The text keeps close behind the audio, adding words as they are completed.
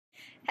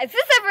Has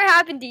this ever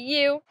happened to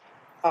you?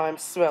 I'm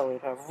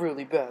smelling a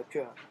really bad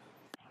guy.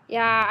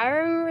 Yeah, I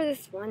remember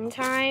this one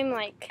time,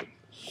 like,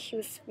 he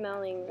was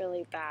smelling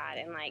really bad,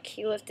 and, like,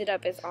 he lifted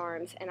up his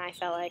arms, and I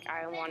felt like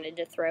I wanted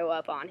to throw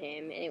up on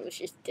him, and it was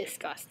just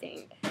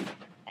disgusting.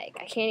 Like,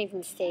 I can't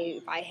even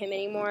stay by him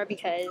anymore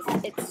because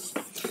it's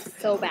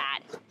so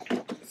bad.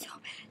 So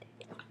bad.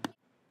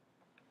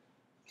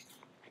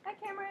 Hi,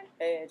 Cameron.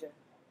 Hey, AJ.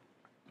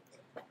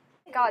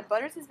 God,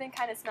 Butters has been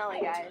kind of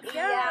smelly, guys.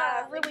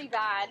 Yeah, really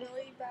bad.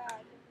 Really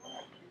bad.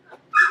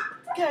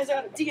 Guys, I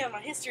got a D on my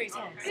history test.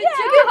 Yeah,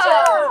 good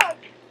job.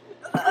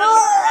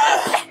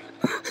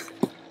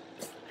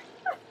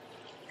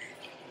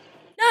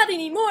 Not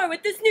anymore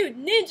with this new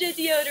Ninja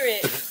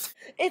deodorant.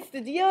 It's the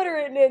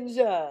Deodorant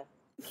Ninja.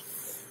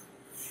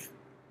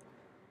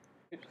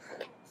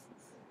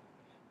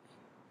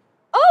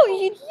 Oh,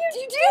 you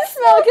do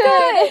smell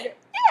good!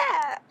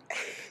 Yeah!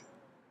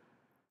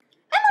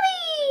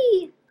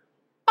 Emily!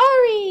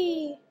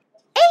 Ari!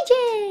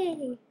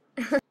 AJ!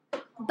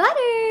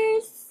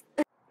 Butters!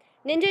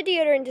 Ninja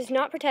deodorant does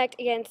not protect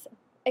against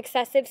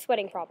excessive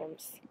sweating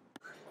problems.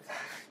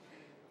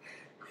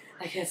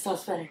 I can't stop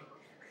sweating.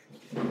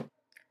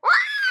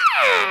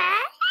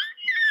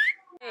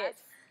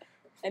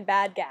 And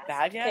bad gas.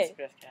 Bad gas? Okay.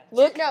 Good gas.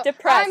 Look No,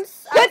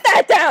 depressed. Put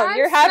that down. I'm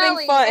You're having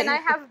smelly fun. and I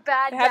have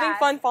bad You're having gas.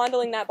 fun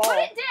fondling that ball. Put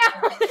it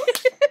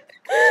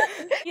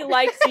down! He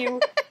likes you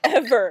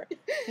ever.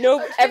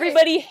 No,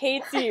 everybody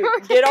hates you.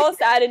 Get all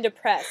sad and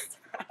depressed.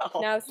 Ow.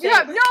 Now You stay.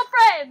 have no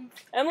friends!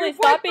 Emily, You're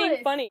stop being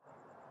worthless. funny.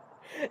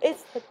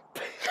 It's the...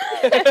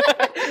 Your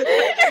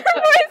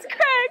voice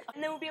cracked.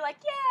 And then we'll be like,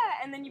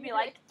 yeah. And then you'd be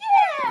like,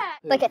 yeah.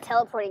 Like a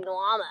teleporting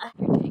llama.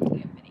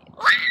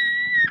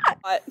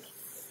 What?